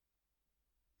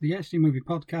The HD Movie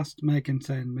Podcast may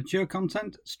contain mature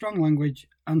content, strong language,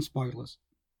 and spoilers.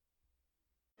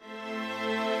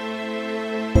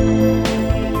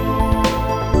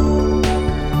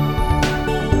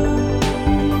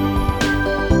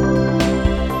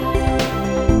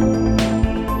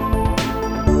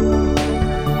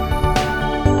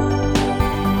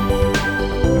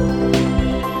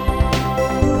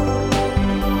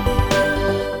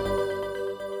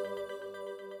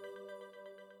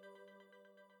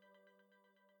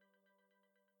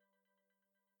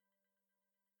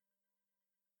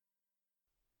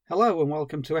 Hello and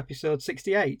welcome to episode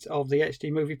 68 of the HD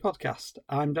Movie Podcast.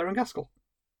 I'm Darren Gaskell.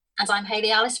 And I'm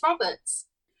Hayley Alice Roberts.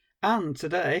 And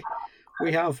today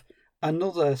we have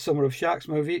another Summer of Sharks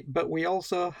movie, but we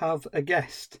also have a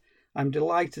guest. I'm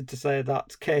delighted to say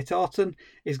that Cait Orton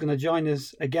is going to join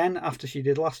us again after she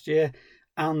did last year.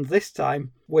 And this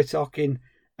time we're talking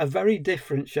a very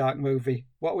different shark movie.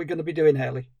 What are we going to be doing,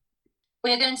 Hayley?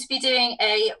 We're going to be doing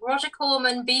a Roger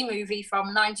Corman B-movie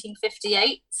from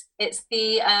 1958. It's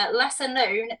the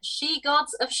lesser-known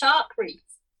She-Gods of Shark Reef.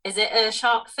 Is it a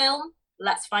shark film?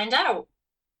 Let's find out.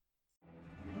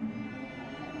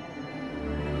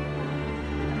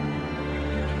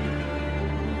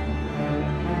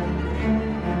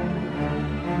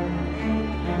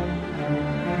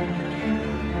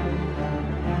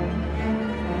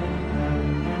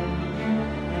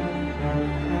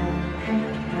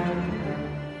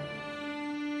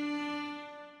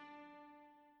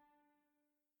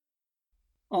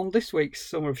 On this week's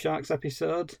Summer of Sharks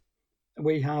episode,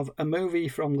 we have a movie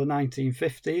from the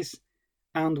 1950s,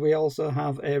 and we also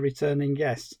have a returning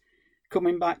guest.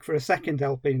 Coming back for a second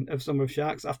helping of Summer of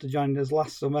Sharks after joining us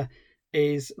last summer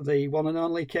is the one and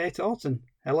only Cait Orton.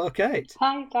 Hello, Cait.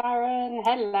 Hi, Darren.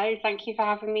 Hello. Thank you for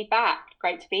having me back.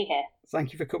 Great to be here.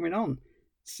 Thank you for coming on.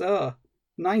 So,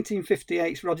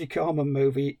 1958's Roger Corman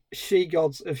movie,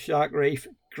 She-Gods of Shark Reef,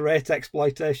 great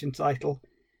exploitation title.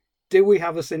 Do we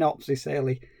have a synopsis,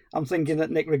 Hayley? I'm thinking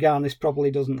that Nick Reganis probably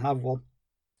doesn't have one.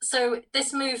 So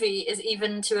this movie is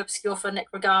even too obscure for Nick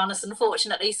Reganis,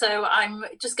 unfortunately. So I'm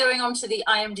just going on to the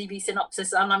IMDb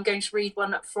synopsis, and I'm going to read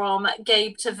one from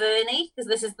Gabe Taverny, because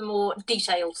this is the more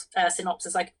detailed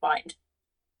synopsis I could find.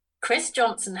 Chris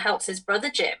Johnson helps his brother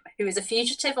Jim, who is a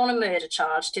fugitive on a murder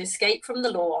charge, to escape from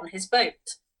the law on his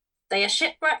boat. They are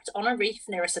shipwrecked on a reef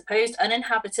near a supposed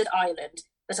uninhabited island,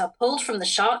 but are pulled from the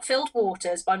shark-filled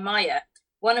waters by Maya,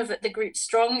 one of the group's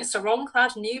strong,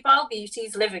 sarong-clad nubile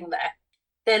beauties living there.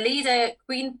 Their leader,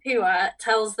 Queen Pua,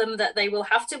 tells them that they will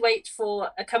have to wait for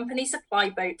a company supply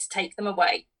boat to take them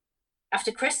away.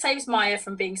 After Chris saves Maya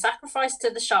from being sacrificed to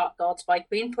the shark gods by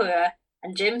Queen Pua,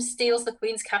 and Jim steals the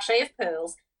Queen's cachet of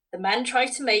pearls, the men try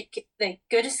to make the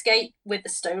good escape with the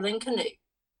stolen canoe.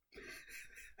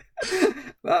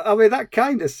 I mean, that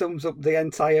kind of sums up the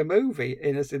entire movie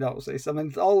in a synopsis. I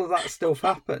mean, all of that stuff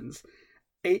happens.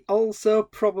 It also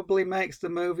probably makes the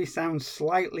movie sound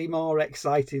slightly more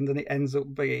exciting than it ends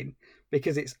up being,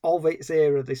 because it's of its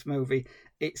era, this movie.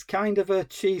 It's kind of a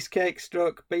cheesecake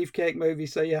struck beefcake movie,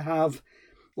 so you have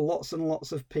lots and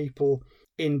lots of people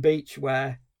in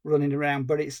beachwear running around,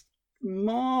 but it's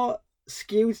more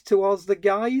skewed towards the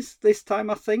guys this time,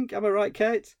 I think. Am I right,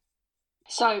 Cait?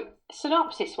 So,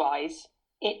 synopsis-wise,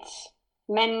 it's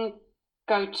men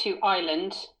go to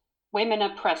island, women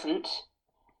are present,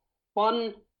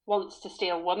 one wants to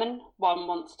steal woman, one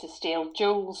wants to steal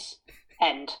jewels,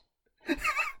 end.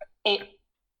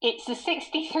 It's a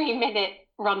 63-minute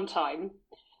runtime,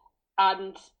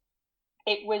 and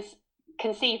it was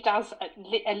conceived as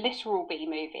a literal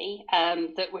B-movie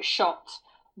that was shot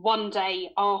one day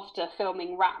after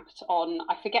filming wrapped on,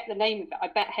 I forget the name of it, I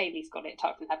bet Hayley's got it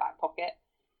tucked in her back pocket.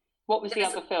 What was the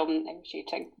other film they were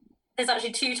shooting? There's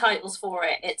actually two titles for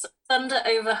it. It's Thunder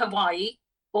Over Hawaii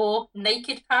or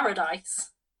Naked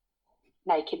Paradise.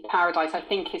 Naked Paradise, I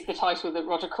think, is the title that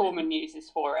Roger Corman uses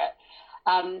for it.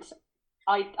 And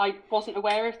I wasn't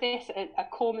aware of this. A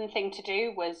Corman thing to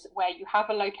do was where you have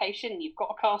a location, you've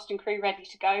got a cast and crew ready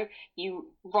to go,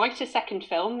 you write a second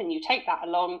film and you take that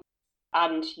along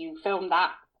and you film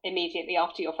that immediately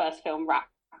after your first film wraps.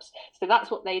 So that's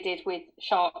what they did with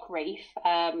Shark Reef.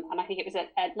 And I think it was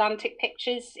Atlantic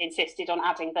Pictures insisted on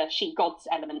adding the She-Gods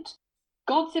element.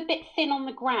 God's a bit thin on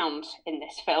the ground in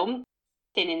this film.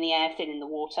 Thin in the air, thin in the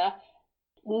water.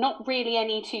 Not really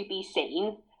any to be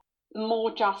seen.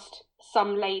 More just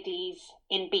some ladies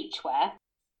in beachwear.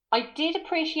 I did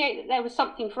appreciate that there was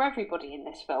something for everybody in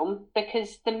this film,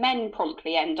 because the men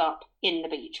promptly end up in the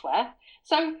beachwear.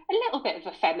 So a little bit of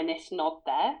a feminist nod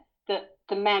there, that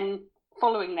the men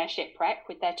following their shipwreck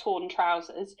with their torn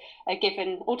trousers are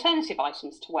given alternative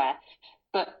items to wear.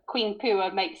 But Queen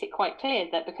Pua makes it quite clear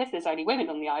that because there's only women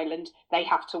on the island, they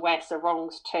have to wear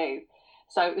sarongs too.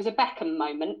 So it was a Beckham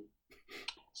moment.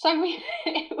 So we,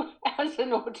 as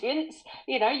an audience,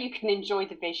 you can enjoy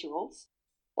the visuals.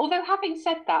 Although having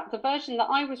said that, the version that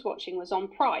I was watching was on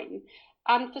Prime,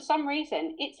 and for some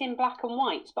reason it's in black and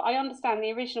white, but I understand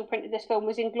the original print of this film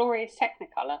was in glorious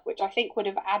Technicolor, which I think would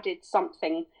have added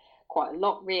something, quite a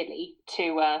lot really,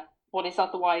 to what is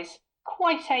otherwise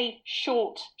quite a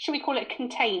short, shall we call it a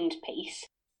contained piece.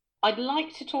 I'd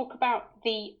like to talk about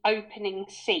the opening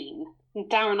scene.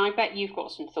 Darren, I bet you've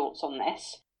got some thoughts on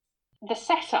this. The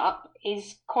setup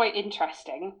is quite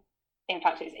interesting. In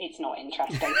fact, it's not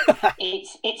interesting.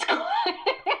 it's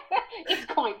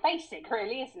quite basic,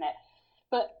 really, isn't it?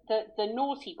 But the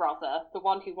naughty brother, the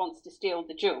one who wants to steal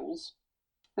the jewels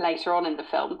later on in the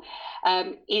film,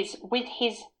 is with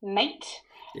his mate,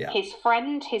 his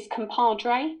friend, his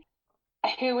compadre,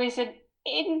 who is an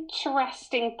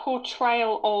interesting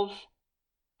portrayal of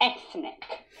ethnic.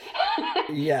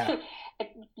 Yeah.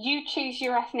 You choose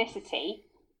your ethnicity.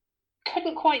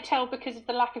 Couldn't quite tell because of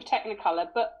the lack of Technicolor,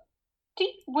 but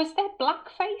was there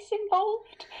blackface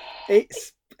involved?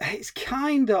 It's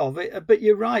kind of, but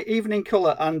you're right, even in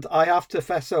colour, and I have to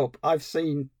fess up, I've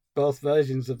seen both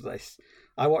versions of this.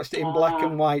 I watched it in black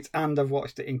and white, and I've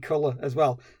watched it in colour as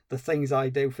well, the things I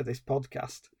do for this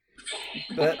podcast.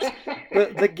 But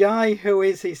the guy who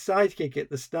is his sidekick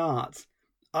at the start,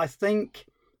 I think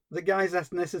the guy's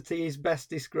ethnicity is best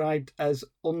described as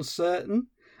uncertain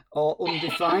or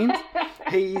undefined.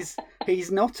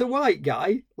 He's not a white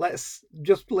guy, let's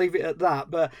just leave it at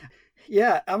that. But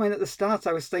yeah, I mean, at the start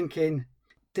I was thinking,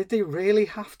 did they really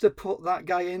have to put that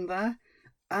guy in there?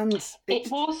 And it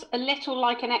was a little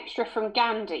like an extra from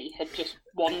Gandhi had just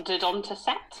wandered onto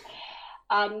set,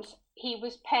 and he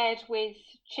was paired with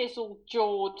chiseled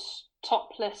jawed,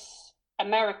 topless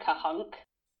America hunk.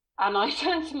 And I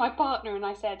turned to my partner and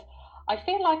I said, I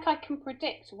feel like I can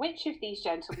predict which of these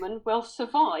gentlemen will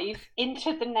survive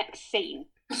into the next scene.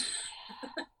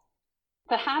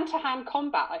 The hand-to-hand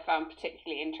combat I found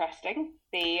particularly interesting.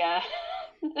 It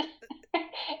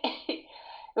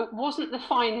wasn't the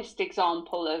finest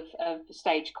example of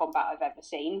stage combat I've ever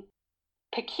seen.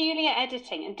 Peculiar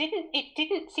editing, and it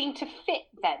didn't seem to fit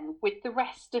then with the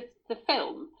rest of the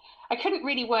film. I couldn't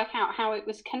really work out how it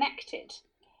was connected.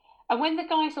 And when the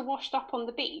guys are washed up on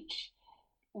the beach,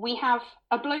 we have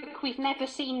a bloke we've never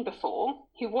seen before,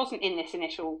 who wasn't in this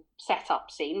initial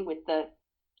setup scene with the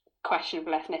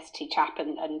questionable ethnicity chap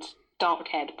and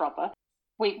dark-haired brother.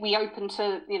 We open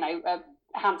to, a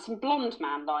handsome blonde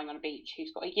man lying on a beach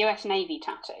who's got a US Navy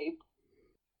tattoo.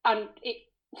 And it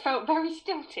felt very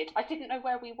stilted. I didn't know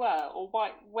where we were or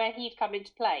where he'd come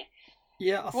into play.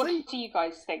 Yeah, what do you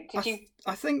guys think?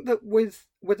 I think that with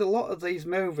a lot of these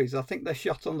movies, I think they're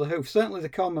shot on the hoof. Certainly the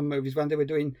Corman movies, when they were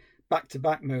doing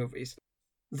back-to-back movies,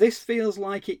 this feels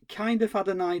like it kind of had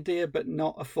an idea but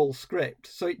not a full script.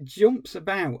 So it jumps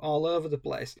about all over the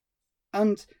place.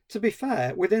 And to be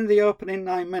fair, within the opening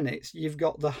 9 minutes, you've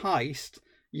got the heist,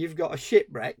 you've got a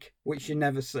shipwreck, which you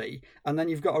never see, and then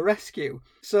you've got a rescue.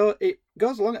 So it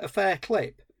goes along at a fair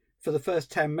clip for the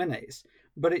first 10 minutes,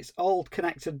 but it's all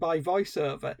connected by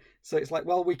voiceover. So it's like,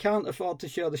 well, we can't afford to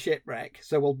show the shipwreck,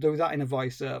 so we'll do that in a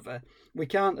voiceover. We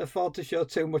can't afford to show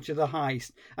too much of the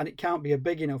heist, and it can't be a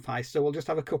big enough heist, so we'll just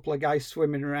have a couple of guys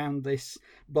swimming around this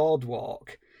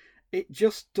boardwalk. It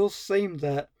just does seem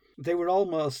that they were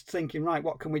almost thinking, right,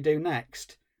 what can we do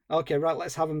next? Okay, right,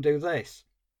 let's have them do this.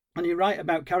 And you're right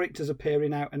about characters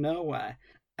appearing out of nowhere.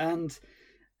 And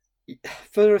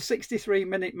for a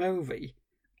 63-minute movie,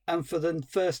 and for the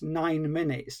first 9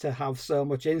 minutes to have so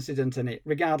much incident in it,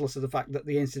 regardless of the fact that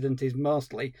the incident is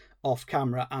mostly off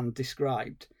camera and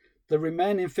described, the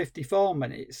remaining 54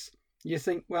 minutes, you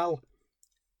think, well,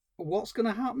 what's going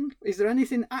to happen? Is there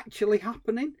anything actually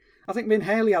happening? I think me and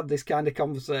Hayley had this kind of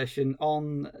conversation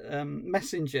on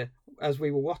Messenger as we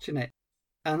were watching it.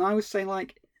 And I was saying,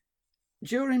 like,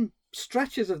 during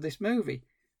stretches of this movie,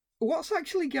 what's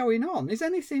actually going on? Is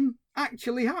anything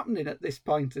actually happening at this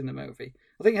point in the movie?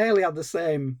 I think Hayley had the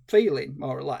same feeling,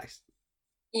 more or less.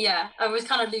 Yeah, I was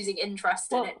kind of losing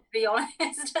interest in it, to be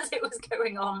honest, as it was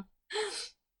going on.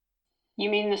 You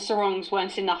mean the sarongs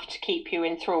weren't enough to keep you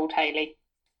enthralled, Hayley?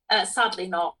 Sadly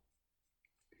not.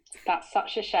 That's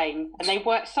such a shame. And they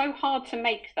worked so hard to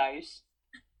make those.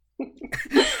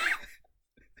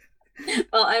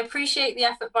 Well, I appreciate the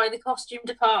effort by the costume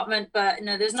department, but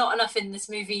no, there's not enough in this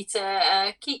movie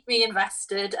to keep me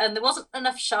invested, and there wasn't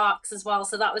enough sharks as well,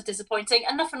 so that was disappointing.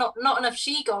 And not enough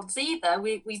she-gods either.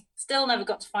 We still never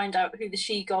got to find out who the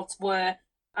she-gods were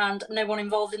and no one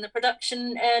involved in the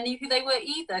production knew who they were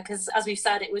either, because, as we've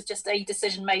said, it was just a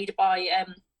decision made by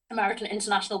American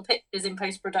International Pictures in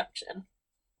post-production.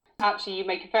 Actually, you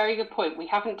make a very good point. We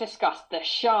haven't discussed the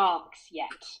sharks yet.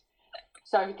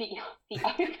 So the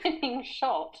opening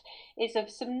shot is of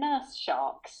some nurse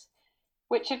sharks,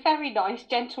 which are very nice,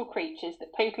 gentle creatures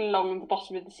that poodle along the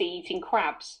bottom of the sea eating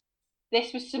crabs.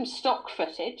 This was some stock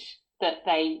footage that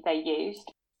they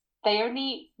used. They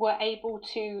only were able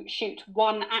to shoot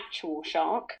one actual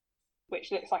shark,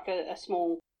 which looks like a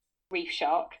small reef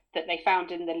shark that they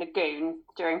found in the lagoon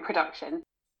during production.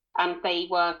 And they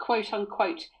were, quote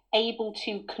unquote, able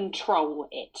to control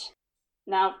it.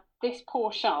 Now, this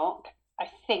poor shark, I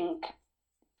think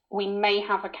we may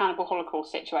have a cannibal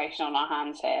holocaust situation on our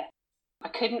hands here. I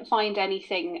couldn't find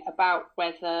anything about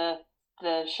whether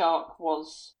the shark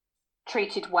was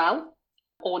treated well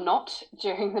or not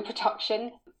during the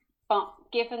production, but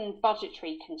given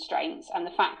budgetary constraints and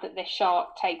the fact that this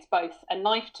shark takes both a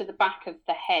knife to the back of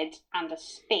the head and a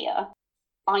spear,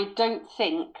 I don't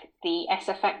think the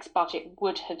SFX budget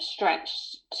would have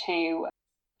stretched to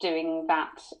doing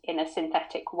that in a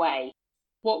synthetic way.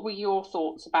 What were your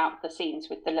thoughts about the scenes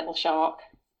with the little shark?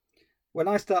 When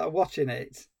I started watching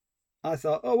it, I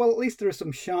thought, oh, well, at least there are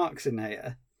some sharks in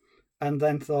here. And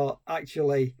then thought,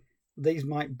 actually, these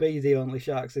might be the only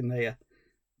sharks in here.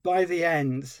 By the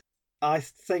end, I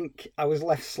think I was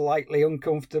left slightly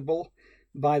uncomfortable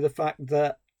by the fact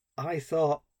that I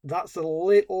thought that's a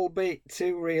little bit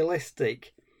too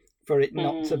realistic for it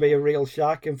not to be a real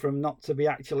shark and from not to be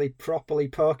actually properly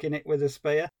poking it with a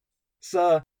spear.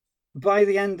 So by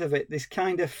the end of it, this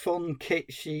kind of fun,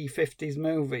 kitschy 50s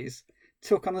movies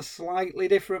took on a slightly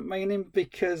different meaning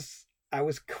because I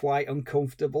was quite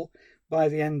uncomfortable by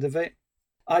the end of it.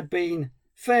 I'd been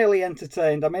fairly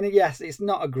entertained. I mean, yes, it's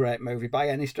not a great movie by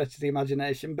any stretch of the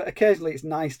imagination, but occasionally it's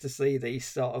nice to see these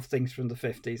sort of things from the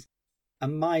 50s.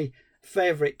 And my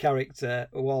favourite character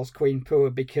was Queen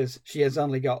Pua because she has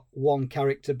only got one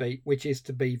character beat, which is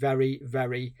to be very,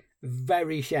 very,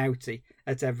 very shouty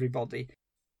at everybody.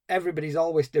 Everybody's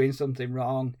always doing something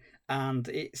wrong, and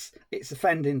it's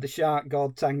offending the shark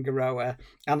god Tangaroa,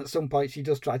 and at some point she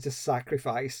does try to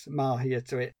sacrifice Mahia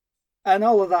to it. And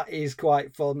all of that is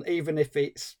quite fun, even if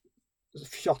it's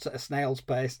shot at a snail's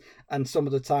pace, and some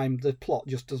of the time the plot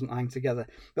just doesn't hang together.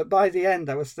 But by the end,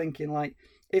 I was thinking, like,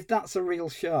 if that's a real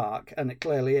shark, and it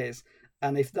clearly is,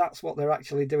 and if that's what they're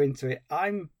actually doing to it,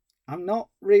 I'm not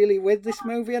really with this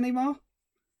movie anymore.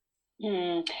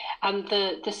 And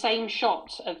the same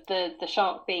shot of the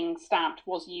shark being stabbed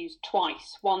was used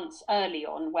twice. Once early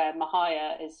on, where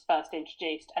Mahia is first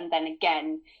introduced, and then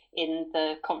again in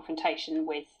the confrontation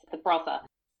with the brother.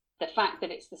 The fact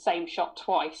that it's the same shot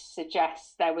twice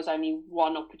suggests there was only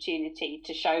one opportunity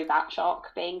to show that shark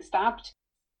being stabbed.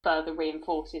 Further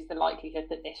reinforces the likelihood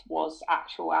that this was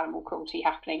actual animal cruelty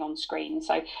happening on screen.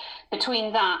 So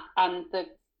between that and the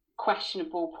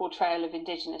questionable portrayal of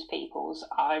Indigenous peoples,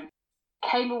 I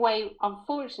came away,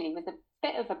 unfortunately, with a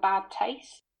bit of a bad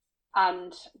taste.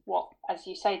 And what, as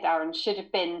you say, Darren, should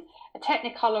have been a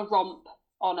Technicolor romp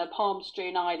on a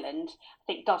palm-strewn island, I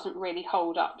think doesn't really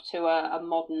hold up to a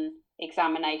modern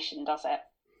examination, does it?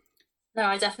 No,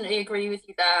 I definitely agree with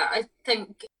you there. I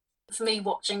think for me,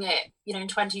 watching it, in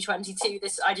 2022,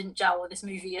 I didn't gel with this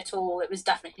movie at all. It was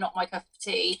definitely not my cup of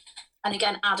tea. And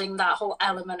again, adding that whole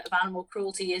element of animal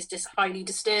cruelty is just highly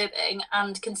disturbing.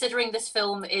 And considering this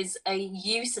film is a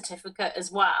U certificate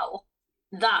as well,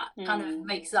 that kind of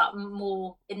makes that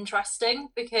more interesting,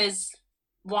 because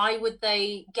why would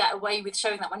they get away with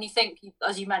showing that when you think,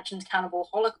 as you mentioned, Cannibal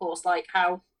Holocaust, like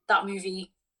how that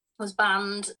movie was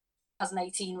banned, has an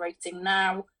 18 rating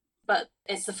now, but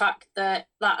it's the fact that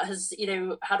has,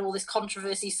 had all this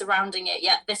controversy surrounding it,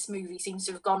 yet this movie seems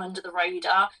to have gone under the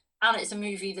radar, and it's a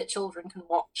movie that children can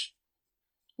watch.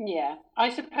 Yeah,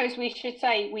 I suppose we should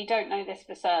say we don't know this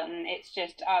for certain. It's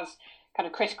just as kind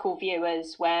of critical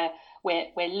viewers where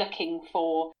we're looking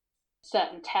for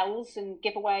certain tells and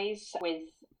giveaways with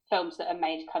films that are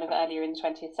made kind of earlier in the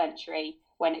 20th century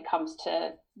when it comes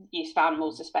to use of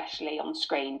animals, especially on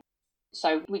screen.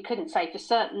 So we couldn't say for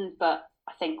certain, but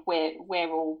I think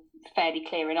we're all fairly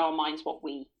clear in our minds what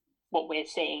we're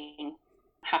seeing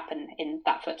happen in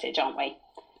that footage, aren't we?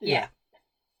 Yeah,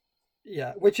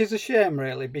 which is a shame,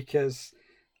 really, because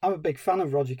I'm a big fan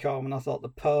of Roger Corman. I thought the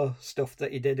Poe stuff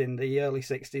that he did in the early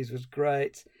 60s was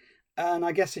great. And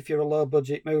I guess if you're a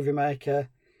low-budget movie maker,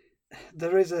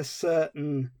 there is a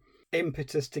certain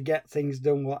impetus to get things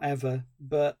done, whatever.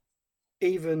 But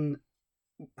even,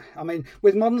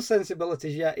 with modern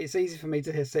sensibilities, yeah, it's easy for me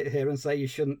to sit here and say you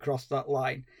shouldn't cross that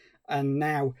line. And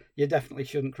now you definitely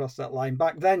shouldn't cross that line.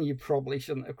 Back then, you probably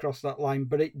shouldn't have crossed that line,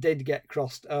 but it did get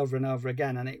crossed over and over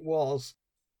again. And it was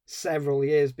several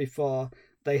years before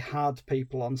they had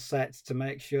people on set to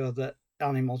make sure that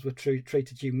animals were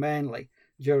treated humanely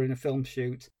during a film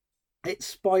shoot. It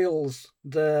spoils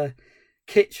the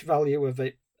kitsch value of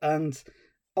it, and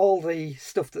all the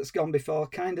stuff that's gone before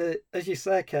kind of, as you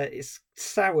say, Cait, it's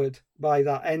soured by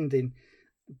that ending,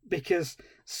 because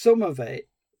some of it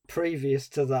previous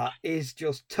to that is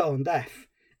just tone deaf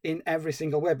in every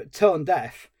single way, but tone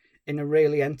deaf in a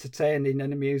really entertaining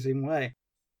and amusing way,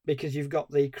 because you've got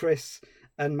the Chris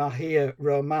and Mahir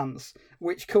romance,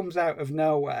 which comes out of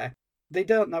nowhere. They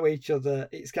don't know each other.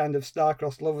 It's kind of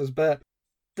star-crossed lovers, but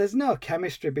there's no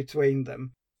chemistry between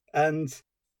them. And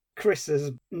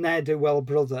Chris's ne'er-do-well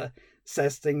brother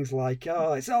says things like,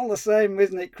 "Oh, it's all the same,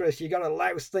 isn't it, Chris? You got to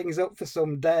louse things up for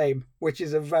some dame," which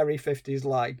is a very 50s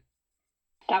line.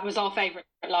 That was our favourite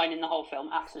line in the whole film,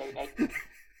 absolutely.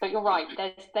 But you're right,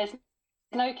 there's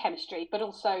no chemistry, but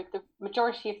also the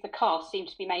majority of the cast seemed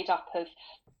to be made up of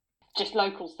just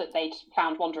locals that they'd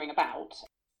found wandering about.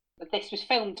 But this was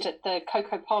filmed at the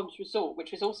Cocoa Palms Resort,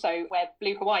 which was also where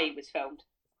Blue Hawaii was filmed.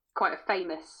 Quite a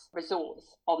famous resort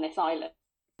on this island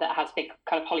that has big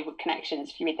kind of Hollywood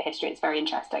connections. If you read the history, it's very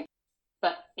interesting.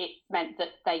 But it meant that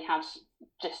they had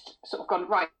just sort of gone,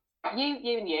 right,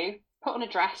 you and you, put on a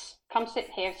dress, come sit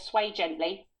here, sway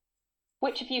gently.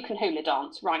 Which of you can hula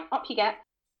dance? Right, up you get.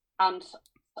 And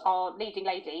our leading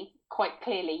lady quite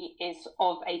clearly is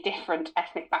of a different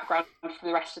ethnic background from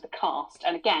the rest of the cast.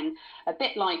 And again, a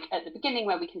bit like at the beginning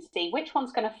where we can see which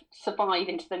one's going to survive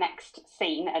into the next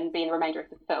scene and be in the remainder of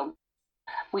the film,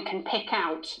 we can pick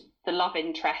out the love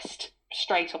interest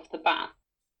straight off the bat.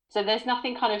 So there's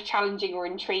nothing kind of challenging or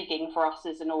intriguing for us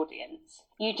as an audience.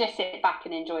 You just sit back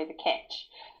and enjoy the kitsch.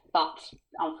 But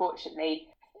unfortunately,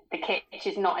 the kitsch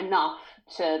is not enough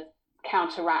to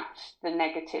counteract the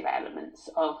negative elements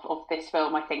of this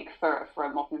film, I think, for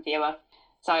a modern viewer.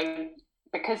 So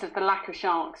because of the lack of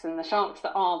sharks and the sharks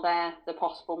that are there, the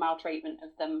possible maltreatment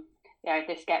of them,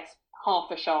 this gets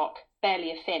half a shark,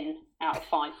 barely a fin out of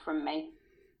 5 from me.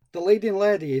 The leading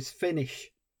lady is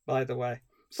Finnish, by the way.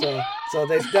 So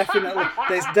there's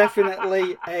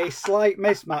definitely a slight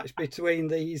mismatch between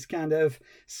these kind of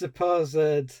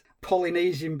supposed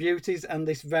Polynesian beauties and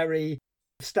this very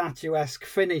statuesque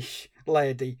Finnish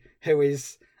lady who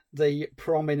is the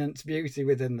prominent beauty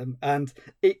within them, and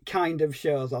it kind of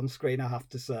shows on screen, I have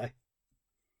to say.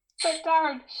 But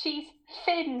Darren, she's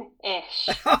Finn-ish.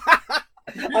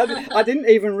 I didn't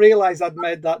even realise I'd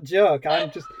made that joke.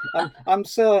 I'm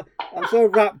so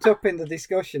wrapped up in the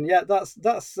discussion. Yeah, that's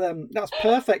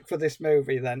perfect for this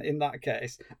movie. Then, in that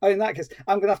case, I'm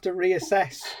gonna have to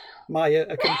reassess my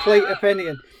a complete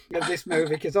opinion of this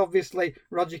movie, because obviously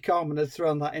Roger Corman had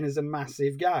thrown that in as a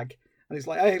massive gag, and it's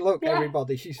like, hey, look,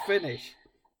 everybody, she's Finnish.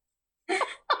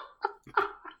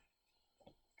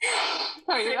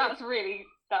 Sorry,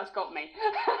 that's got me.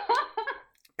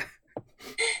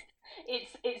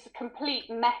 It's a complete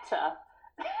meta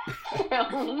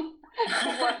film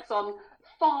that works on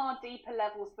far deeper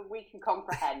levels than we can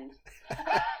comprehend.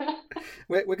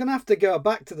 We're going to have to go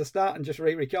back to the start and just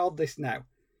re-record this now.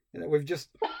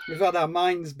 We've had our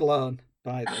minds blown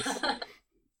by this.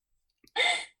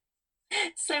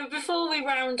 So before we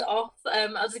round off,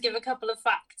 I'll just give a couple of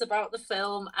facts about the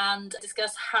film and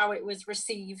discuss how it was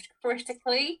received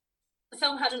critically. The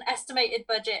film had an estimated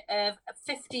budget of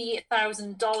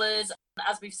 $50,000.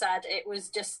 As we've said, it was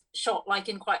just shot like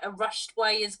in quite a rushed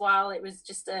way as well. It was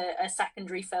just a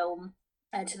secondary film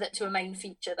to a main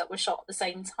feature that was shot at the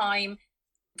same time.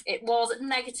 It was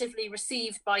negatively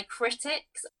received by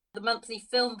critics. The Monthly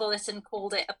Film Bulletin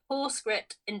called it a poor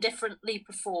script, indifferently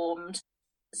performed.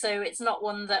 So it's not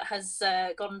one that has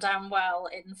gone down well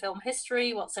in film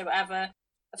history whatsoever.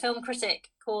 A film critic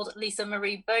called Lisa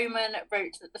Marie Bowman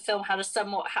wrote that the film had a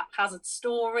somewhat haphazard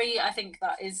story. I think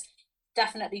that is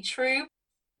definitely true.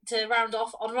 To round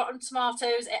off, on Rotten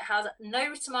Tomatoes, it has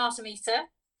no tomato meter.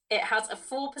 It has a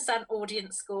 4%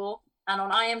 audience score. And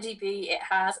on IMDb, it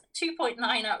has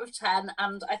 2.9 out of 10.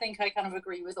 And I think I kind of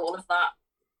agree with all of that.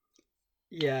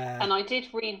 Yeah. And I did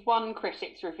read one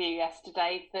critic's review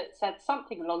yesterday that said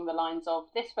something along the lines of,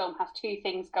 this film has 2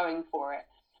 things going for it.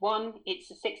 One,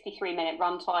 it's a 63-minute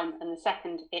runtime, and the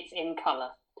second, it's in colour.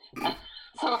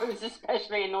 So I was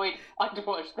especially annoyed I'd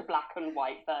watched the black and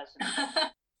white version.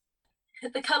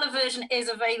 The colour version is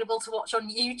available to watch on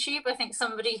YouTube. I think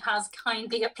somebody has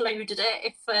kindly uploaded it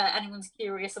if anyone's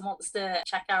curious and wants to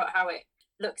check out how it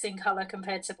looks in colour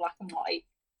compared to black and white.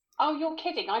 Oh, you're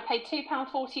kidding. I paid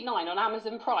 £2.49 on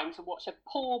Amazon Prime to watch a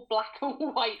poor black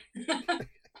and white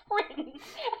print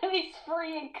and it's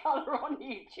free in colour on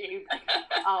YouTube.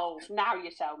 Oh, now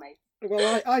you sell me.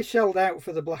 Well, I shelled out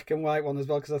for the black and white one as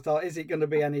well because I thought, is it going to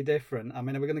be any different? I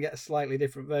mean, are we going to get a slightly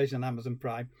different version on Amazon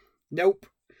Prime? Nope,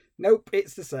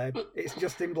 it's the same. It's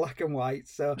just in black and white.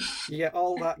 So you get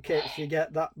all that kits, you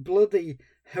get that bloody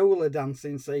hula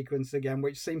dancing sequence again,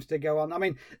 which seems to go on. I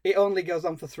mean, it only goes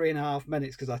on for 3.5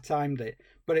 minutes because I timed it,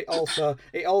 but it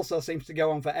also seems to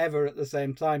go on forever at the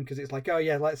same time because it's like, oh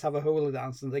yeah, let's have a hula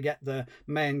dance, and they get the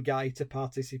main guy to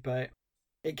participate.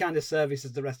 It kind of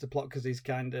services the rest of the plot because he's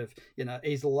kind of,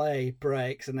 his lay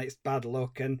breaks and it's bad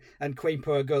luck, and Queen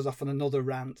Poor goes off on another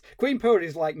rant. Queen Poor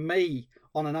is like me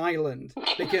on an island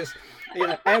because,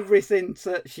 everything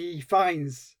that she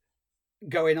finds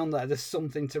going on there's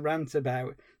something to rant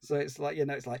about. So it's like,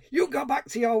 it's like, you go back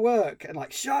to your work, and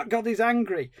like, Shark God is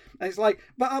angry, and it's like,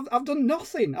 but I've done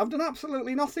nothing. I've done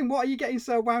absolutely nothing. What are you getting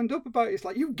so wound up about? It's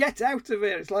like, you get out of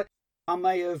here. It's like, I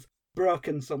may have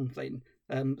broken something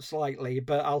slightly,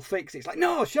 but I'll fix it. It's like,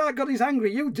 no, Shark God is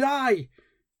angry, you die.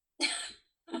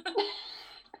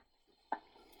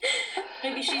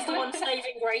 Maybe she's the one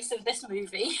saving grace of this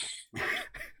movie.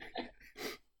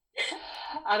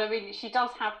 And I mean, she does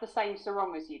have the same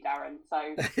sarong as you, Darren,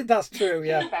 so that's true,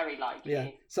 yeah. She's very like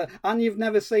you. So, and you've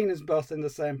never seen us both in the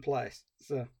same place,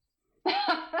 so.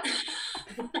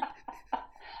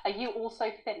 Are you also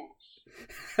Finnish?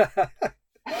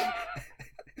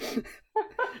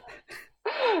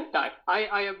 No,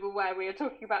 I am aware we are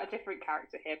talking about a different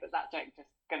character here, but that joke's just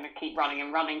going to keep running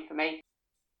and running for me.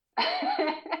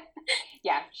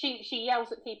 Yeah, she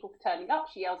yells at people for turning up.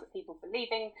 She yells at people for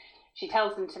leaving. She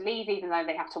tells them to leave even though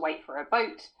they have to wait for a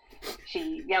boat.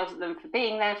 She yells at them for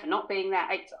being there, for not being there.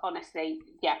 It's honestly,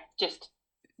 yeah, just,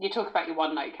 you talk about your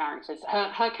one-note characters.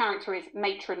 Her character is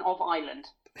Matron of Island.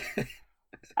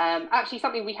 Actually,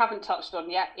 something we haven't touched on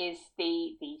yet is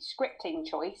the scripting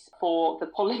choice for the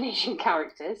Polynesian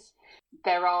characters.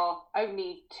 There are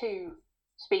only 2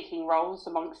 speaking roles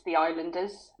amongst the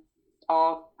islanders.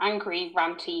 Our angry,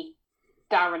 ranty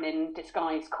Darren in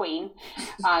disguise queen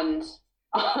and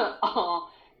our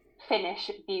Finnish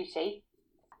beauty.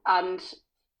 And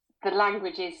the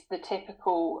language is the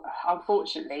typical,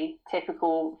 unfortunately,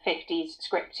 typical 50s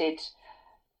scripted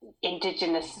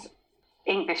indigenous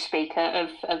English speaker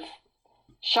of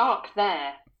shark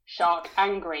there, shark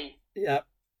angry. Yeah.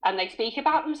 And they speak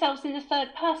about themselves in the third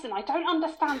person. I don't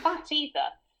understand that either.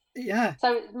 Yeah.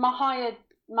 So Mahaya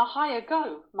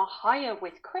go. Mahaya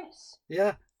with Chris.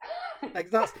 Yeah.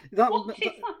 Like what is that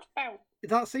about?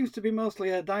 That seems to be mostly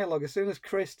her dialogue. As soon as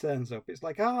Chris turns up, it's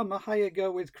like, Mahaya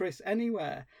go with Chris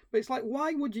anywhere. But it's like,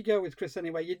 why would you go with Chris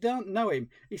anywhere? You don't know him.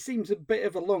 He seems a bit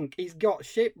of a lunk. He's got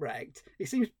shipwrecked. He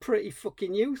seems pretty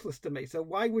fucking useless to me. So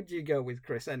why would you go with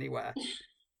Chris anywhere?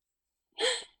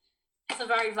 It's a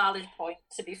very valid point,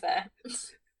 to be fair.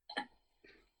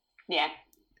 Yeah,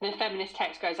 the feminist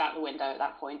text goes out the window at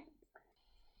that point.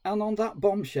 And on that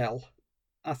bombshell,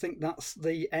 I think that's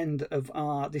the end of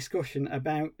our discussion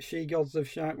about She-Gods of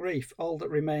Shark Reef. All that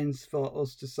remains for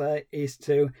us to say is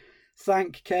to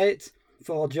thank Cait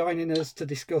for joining us to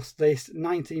discuss this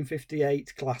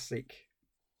 1958 classic.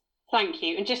 Thank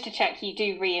you. And just to check, you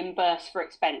do reimburse for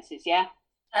expenses, yeah?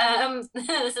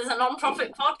 This is a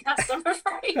non-profit podcast, I'm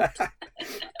afraid.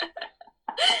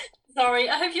 Sorry,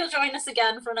 I hope you'll join us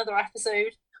again for another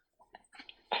episode.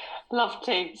 Love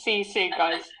to. See you soon,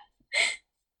 guys.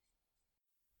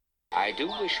 I do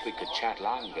wish we could chat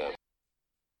longer.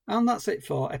 And that's it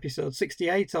for episode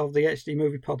 68 of the HD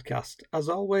Movie Podcast. As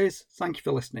always, thank you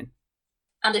for listening.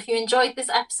 And if you enjoyed this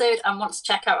episode and want to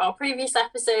check out our previous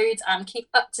episodes and keep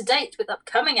up to date with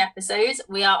upcoming episodes,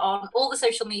 we are on all the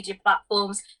social media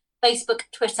platforms, Facebook,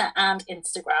 Twitter and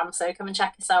Instagram. So come and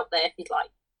check us out there if you'd like.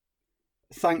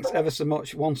 Thanks ever so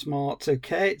much once more to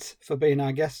Cait for being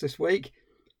our guest this week.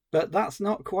 But that's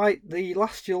not quite the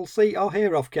last you'll see or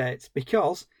hear of Cait,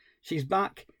 because she's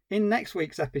back in next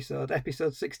week's episode,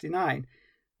 episode 69.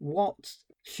 What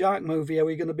shark movie are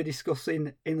we going to be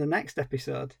discussing in the next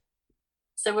episode?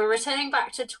 So we're returning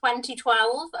back to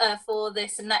 2012 for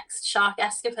this next shark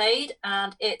escapade,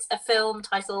 and it's a film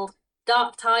titled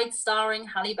Dark Tide starring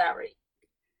Halle Berry.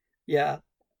 Yeah,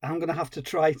 I'm going to have to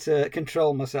try to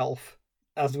control myself,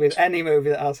 as with any movie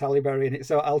that has Halle Berry in it.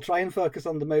 So I'll try and focus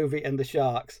on the movie and the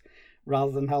sharks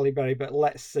rather than Halle Berry, but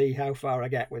let's see how far I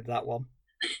get with that one.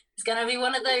 It's going to be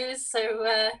one of those,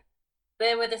 so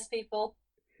bear with us, people.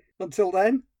 Until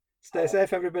then, stay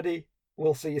safe, everybody.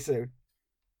 We'll see you soon.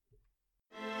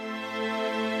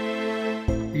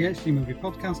 The HD Movie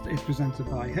Podcast is presented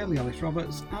by Hayley Alice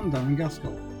Roberts and Darren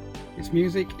Gaskell. Its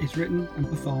music is written and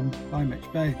performed by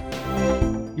Mitch Bay.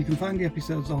 You can find the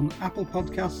episodes on Apple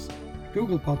Podcasts,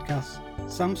 Google Podcasts,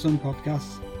 Samsung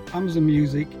Podcasts, Amazon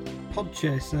Music,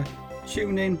 Podchaser,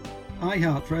 TuneIn,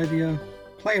 iHeartRadio,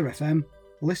 Player FM,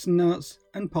 Listen Notes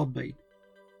and Podbean.